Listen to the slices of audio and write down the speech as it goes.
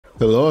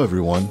Hello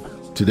everyone.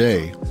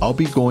 Today, I'll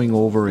be going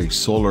over a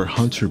Solar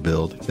Hunter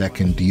build that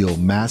can deal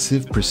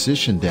massive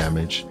precision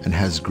damage and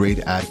has great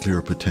ad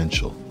clear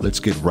potential. Let's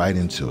get right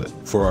into it.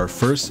 For our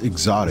first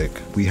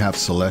exotic, we have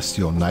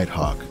Celestial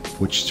Nighthawk,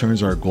 which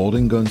turns our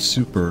Golden Gun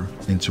super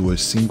into a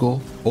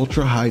single,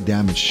 ultra high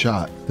damage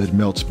shot that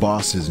melts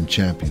bosses and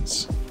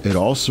champions. It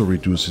also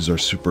reduces our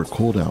super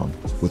cooldown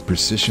with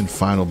precision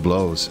final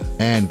blows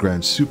and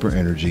grants super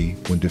energy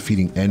when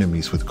defeating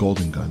enemies with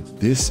Golden Gun.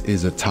 This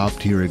is a top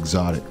tier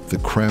exotic, the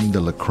creme de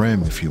la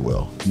creme if you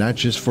will, not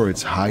just for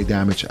its high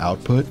damage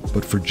output,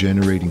 but for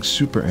generating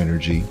super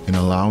energy and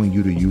allowing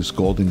you to use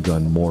Golden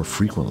Gun more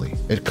frequently.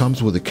 It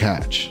comes with a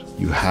catch.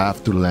 You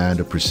have to land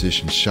a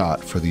precision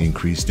shot for the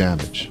increased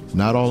damage.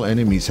 Not all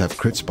enemies have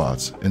crit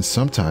spots, and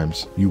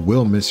sometimes you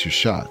will miss your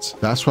shots.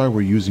 That's why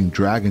we're using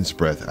Dragon's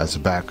Breath as a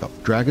backup.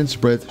 Dragon's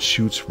Breath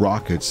shoots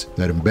rockets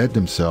that embed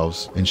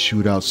themselves and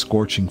shoot out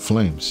scorching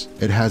flames.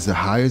 It has the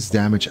highest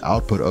damage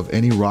output of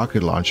any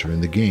rocket launcher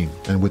in the game,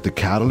 and with the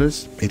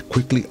catalyst, it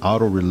quickly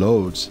auto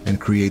reloads and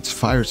creates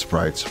fire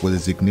sprites with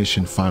its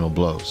ignition final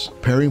blows.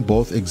 Pairing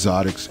both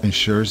exotics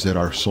ensures that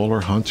our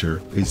Solar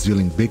Hunter is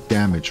dealing big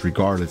damage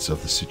regardless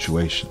of the situation.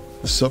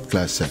 The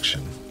subclass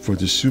section. For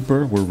the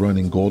super, we're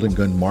running Golden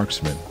Gun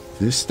Marksman.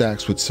 This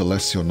stacks with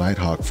Celestial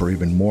Nighthawk for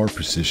even more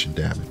precision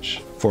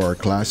damage. For our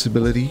class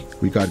ability,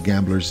 we got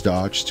Gambler's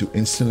Dodge to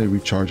instantly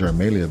recharge our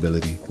melee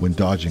ability when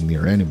dodging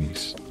near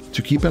enemies.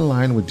 To keep in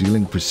line with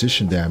dealing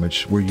precision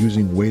damage, we're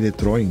using Weighted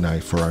Throwing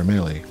Knife for our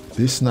melee.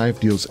 This knife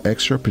deals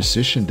extra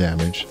precision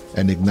damage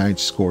and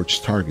ignites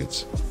scorched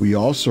targets. We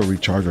also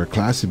recharge our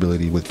class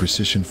ability with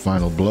precision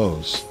final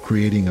blows,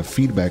 creating a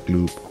feedback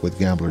loop with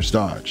Gambler's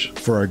Dodge.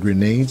 For our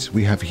grenades,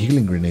 we have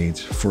healing grenades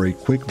for a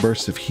quick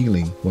burst of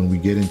healing when we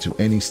get into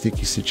any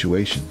sticky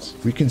situations.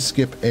 We can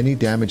skip any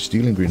damage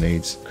dealing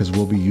grenades because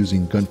we'll be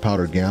using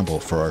Gunpowder Gamble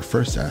for our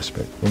first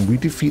aspect. When we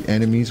defeat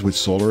enemies with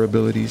solar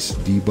abilities,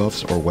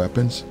 debuffs, or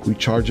weapons, we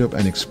charge up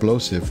an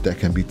explosive that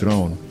can be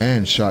thrown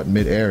and shot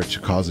mid-air to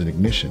cause an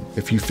ignition.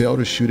 If you fail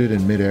to shoot it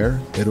in mid-air,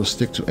 it'll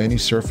stick to any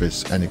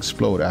surface and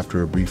explode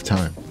after a brief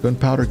time.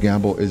 Gunpowder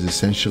Gamble is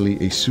essentially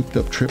a souped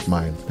up trip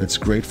mine that's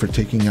great for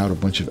taking out a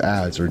bunch of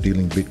adds or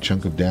dealing big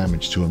chunk of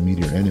damage to a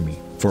meteor enemy.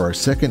 For our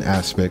second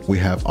aspect, we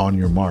have On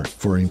Your Mark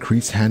for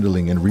increased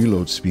handling and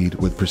reload speed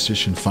with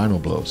precision final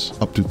blows,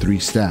 up to 3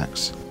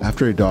 stacks.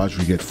 After a dodge,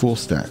 we get full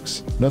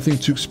stacks. Nothing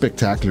too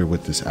spectacular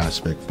with this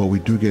aspect, but we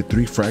do get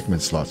 3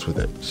 fragment slots with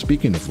it.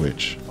 Speaking of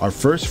which, our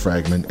first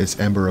fragment is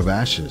Ember of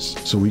Ashes,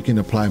 so we can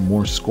apply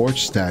more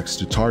scorch stacks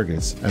to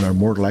targets and are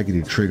more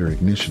likely to trigger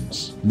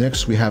ignitions.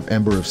 Next, we have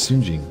Ember of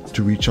Singeing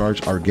to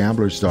recharge our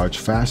Gambler's Dodge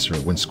faster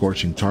when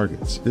scorching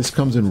targets. This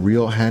comes in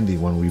real handy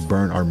when we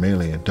burn our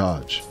melee and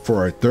dodge. For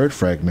our third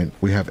fragment,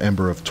 we have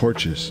Ember of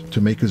Torches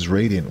to make us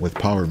radiant with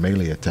power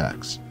melee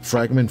attacks.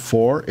 Fragment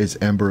 4 is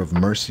Ember of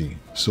Mercy,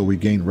 so we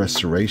gain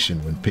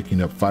restoration when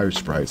picking up fire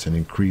sprites and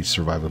increase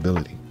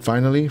survivability.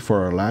 Finally,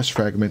 for our last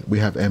fragment, we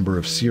have Ember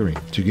of Searing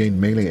to gain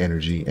melee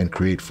energy and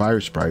create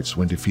fire sprites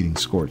when defeating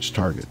scorched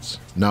targets.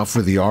 Now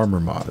for the armor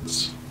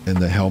mods. In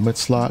the helmet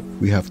slot,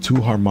 we have 2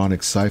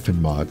 harmonic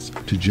siphon mods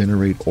to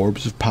generate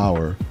orbs of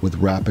power with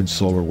rapid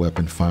solar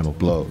weapon final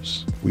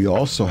blows. We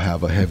also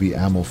have a heavy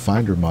ammo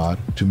finder mod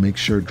to make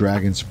sure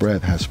Dragon's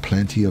Breath has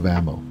plenty of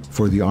ammo.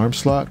 For the arm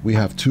slot, we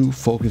have 2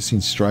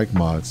 focusing strike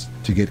mods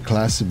to get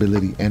class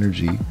ability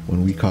energy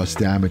when we cause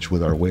damage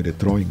with our weighted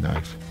throwing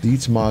knife.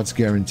 These mods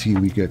guarantee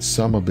we get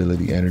some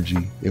ability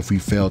energy if we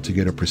fail to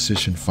get a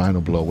precision final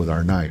blow with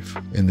our knife.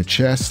 In the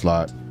chest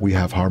slot, we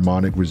have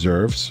harmonic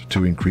reserves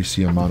to increase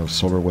the amount of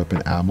solar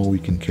weapon ammo we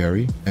can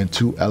carry, and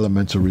 2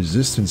 elemental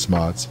resistance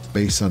mods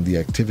based on the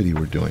activity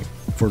we're doing.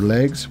 For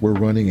legs, we're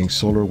running a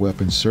solar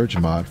weapon surge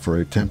mod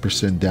for a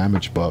 10%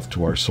 damage buff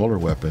to our solar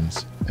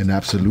weapons, an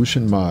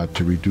absolution mod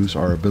to reduce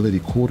our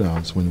ability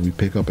cooldowns when we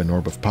pick up an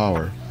orb of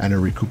power, and a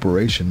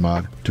recuperation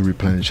mod to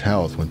replenish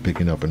health when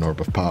picking up an orb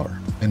of power.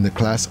 In the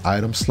class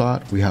item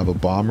slot, we have a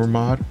bomber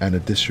mod and a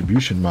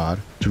distribution mod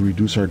to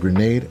reduce our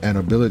grenade and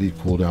ability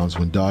cooldowns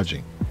when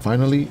dodging.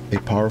 Finally, a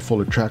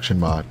powerful attraction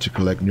mod to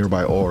collect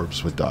nearby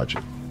orbs with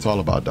dodging. It's all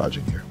about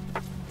dodging here.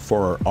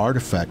 For our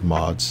artifact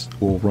mods,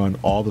 we'll run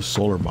all the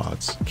solar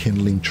mods: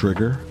 Kindling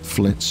Trigger,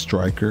 Flint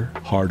Striker,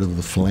 Heart of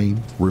the Flame,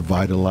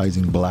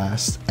 Revitalizing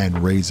Blast,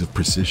 and Rays of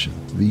Precision.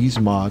 These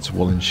mods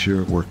will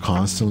ensure we're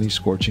constantly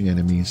scorching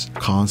enemies,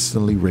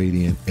 constantly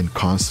radiant, and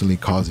constantly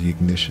causing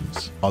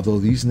ignitions. Although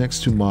these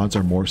next 2 mods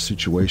are more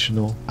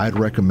situational, I'd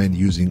recommend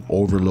using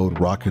Overload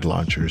rocket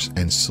launchers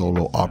and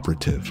Solo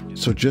Operative.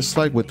 So just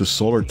like with the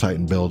Solar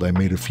Titan build I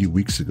made a few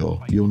weeks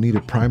ago, you'll need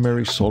a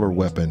primary solar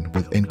weapon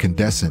with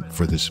Incandescent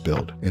for this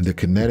build. In the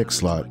kinetic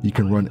slot, you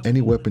can run any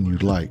weapon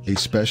you'd like, a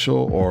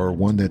special or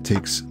one that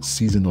takes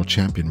seasonal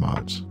champion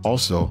mods.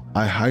 Also,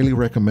 I highly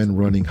recommend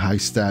running high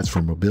stats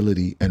for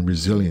mobility and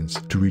resilience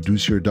to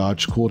reduce your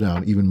dodge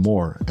cooldown even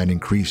more and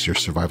increase your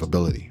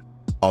survivability.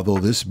 Although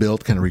this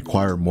build can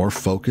require more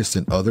focus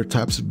than other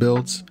types of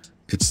builds,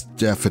 it's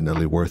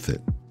definitely worth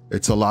it.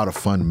 It's a lot of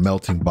fun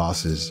melting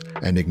bosses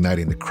and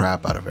igniting the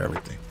crap out of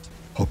everything.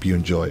 Hope you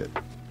enjoy it.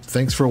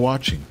 Thanks for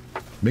watching.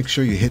 Make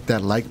sure you hit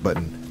that like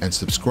button and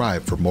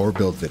subscribe for more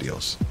build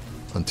videos.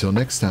 Until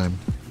next time.